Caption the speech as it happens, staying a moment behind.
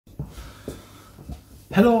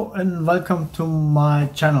Hello and welcome to my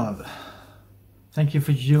channel. Thank you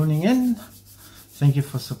for tuning in. Thank you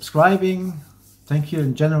for subscribing. Thank you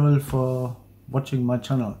in general for watching my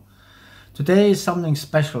channel. Today is something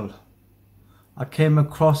special. I came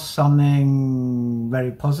across something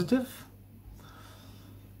very positive.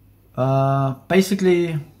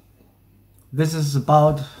 Basically, this is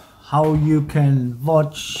about how you can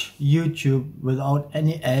watch YouTube without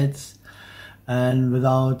any ads and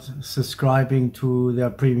without subscribing to their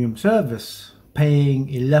premium service, paying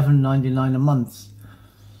 $11.99 a month.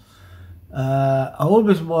 I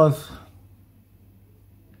always was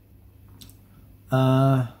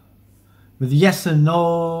with yes and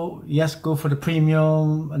no. Yes, go for the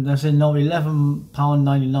premium, and I say no,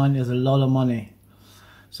 £11.99 is a lot of money.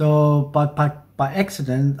 So, but by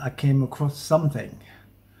accident, I came across something,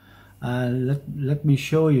 and let me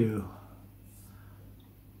show you.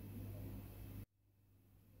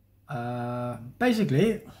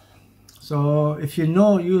 Basically, so if you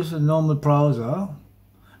use a normal browser,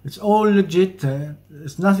 it's all legit,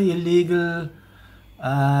 it's nothing illegal,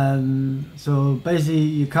 and so basically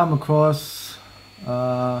you come across,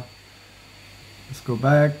 let's go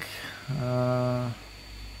back,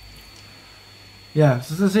 yeah,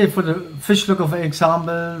 so to say, for the fish looker, for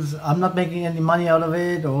examples, I'm not making any money out of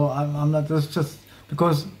it, or I'm not, just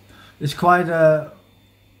because it's quite a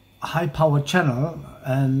high-powered channel,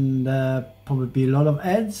 and probably a lot of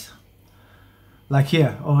ads. Like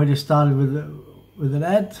here, already started with an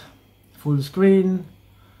ad, full screen.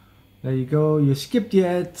 There you go. You skip the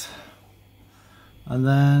ad, and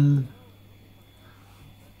then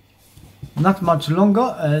not much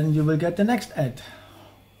longer, and you will get the next ad.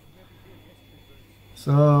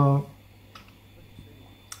 So,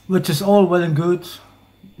 which is all well and good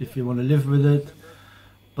if you want to live with it,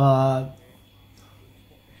 but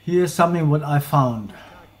here's something what I found.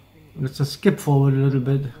 Let's just skip forward a little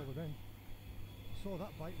bit.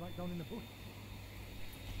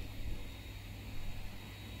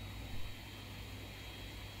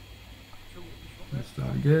 Let's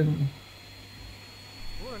start again.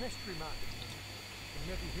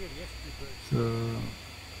 So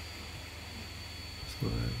let's go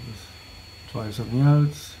ahead, let's try something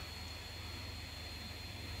else.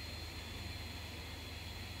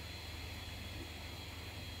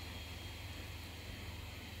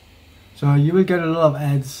 So you will get a lot of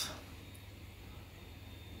ads,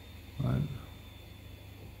 right?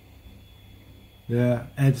 Yeah,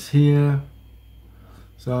 ads here.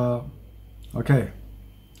 So, okay,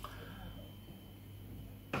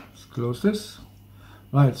 let's close this.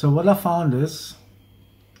 Right, so what I found is,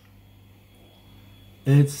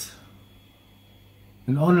 it's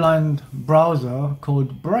an online browser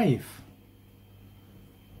called Brave.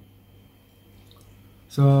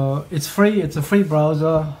 So it's free, it's a free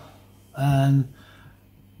browser. And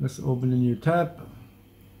let's open a new tab.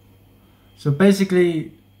 So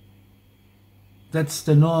basically, that's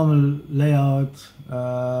the normal layout.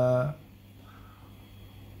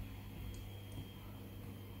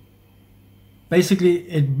 Basically,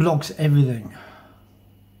 it blocks everything.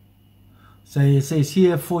 So it says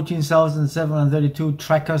here 14,732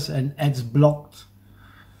 trackers and ads blocked,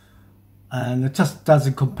 and it just does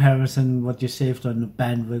a comparison what you saved on the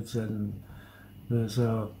bandwidth, and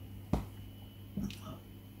so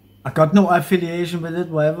I got no affiliation with it,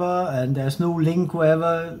 whatever, and there's no link,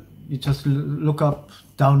 wherever. You just look up,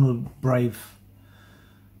 download Brave.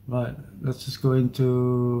 Right, let's just go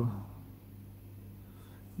into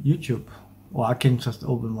YouTube, or I can just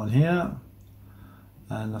open one here,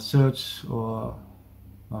 and I search, or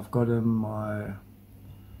I've got in my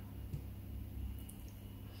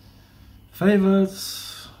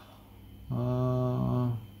favorites,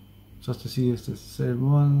 just to see if it's the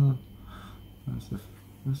same one.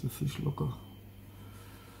 Where's the fish looker?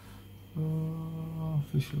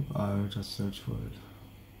 Fish looker. I'll just search for it.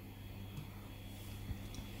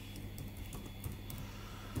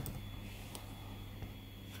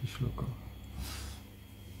 Fish looker.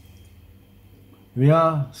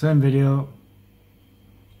 Yeah, same video.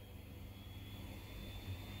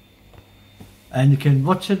 And you can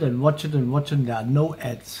watch it and watch it and watch it. There are no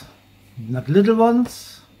ads, not little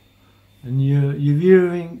ones. And your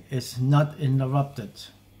viewing is not interrupted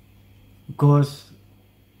because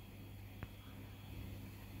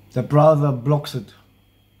the browser blocks it.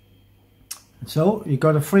 So you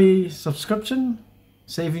got a free subscription,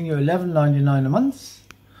 saving you $11.99 a month.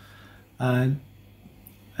 And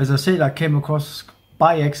as I said, I came across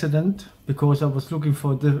by accident because I was looking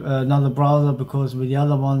for another browser, because with the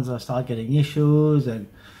other ones I start getting issues, and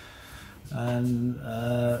And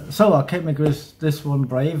so I came across this one,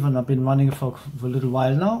 Brave, and I've been running it for a little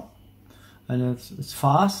while now, and it's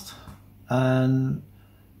fast and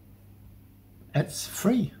it's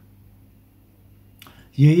free.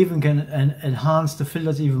 You even can enhance the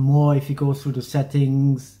filters even more if you go through the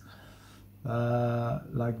settings,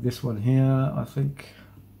 like this one here, I think.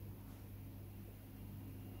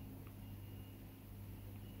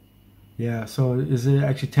 Yeah, so is it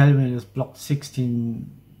actually telling me it's blocked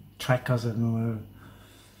 16 trackers and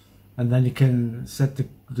then you can set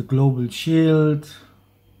the global shield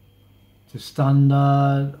to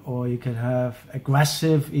standard, or you can have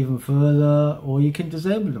aggressive even further, or you can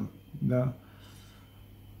disable them. Yeah.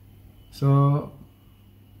 So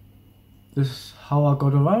this is how I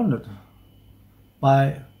got around it,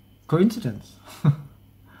 by coincidence.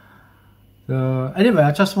 So anyway,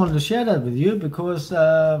 I just wanted to share that with you because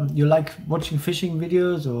you like watching fishing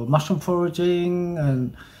videos or mushroom foraging,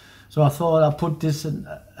 and so I thought I'd put this in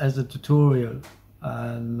as a tutorial,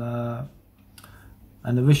 and I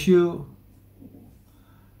wish you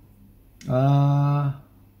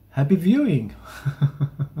happy viewing.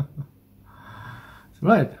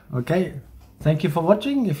 Right, okay, thank you for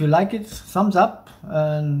watching. If you like it, thumbs up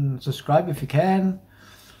and subscribe if you can,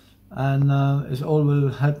 and it all will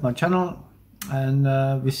help my channel.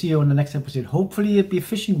 And we see you on the next episode. Hopefully it'll be a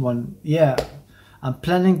fishing one. Yeah, I'm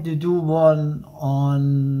planning to do one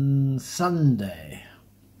on Sunday,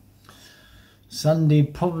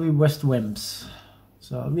 probably West Wemps.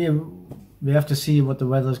 So we have to see what the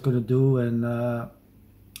weather's going to do, and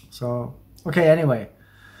so okay, anyway,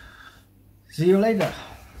 see you later.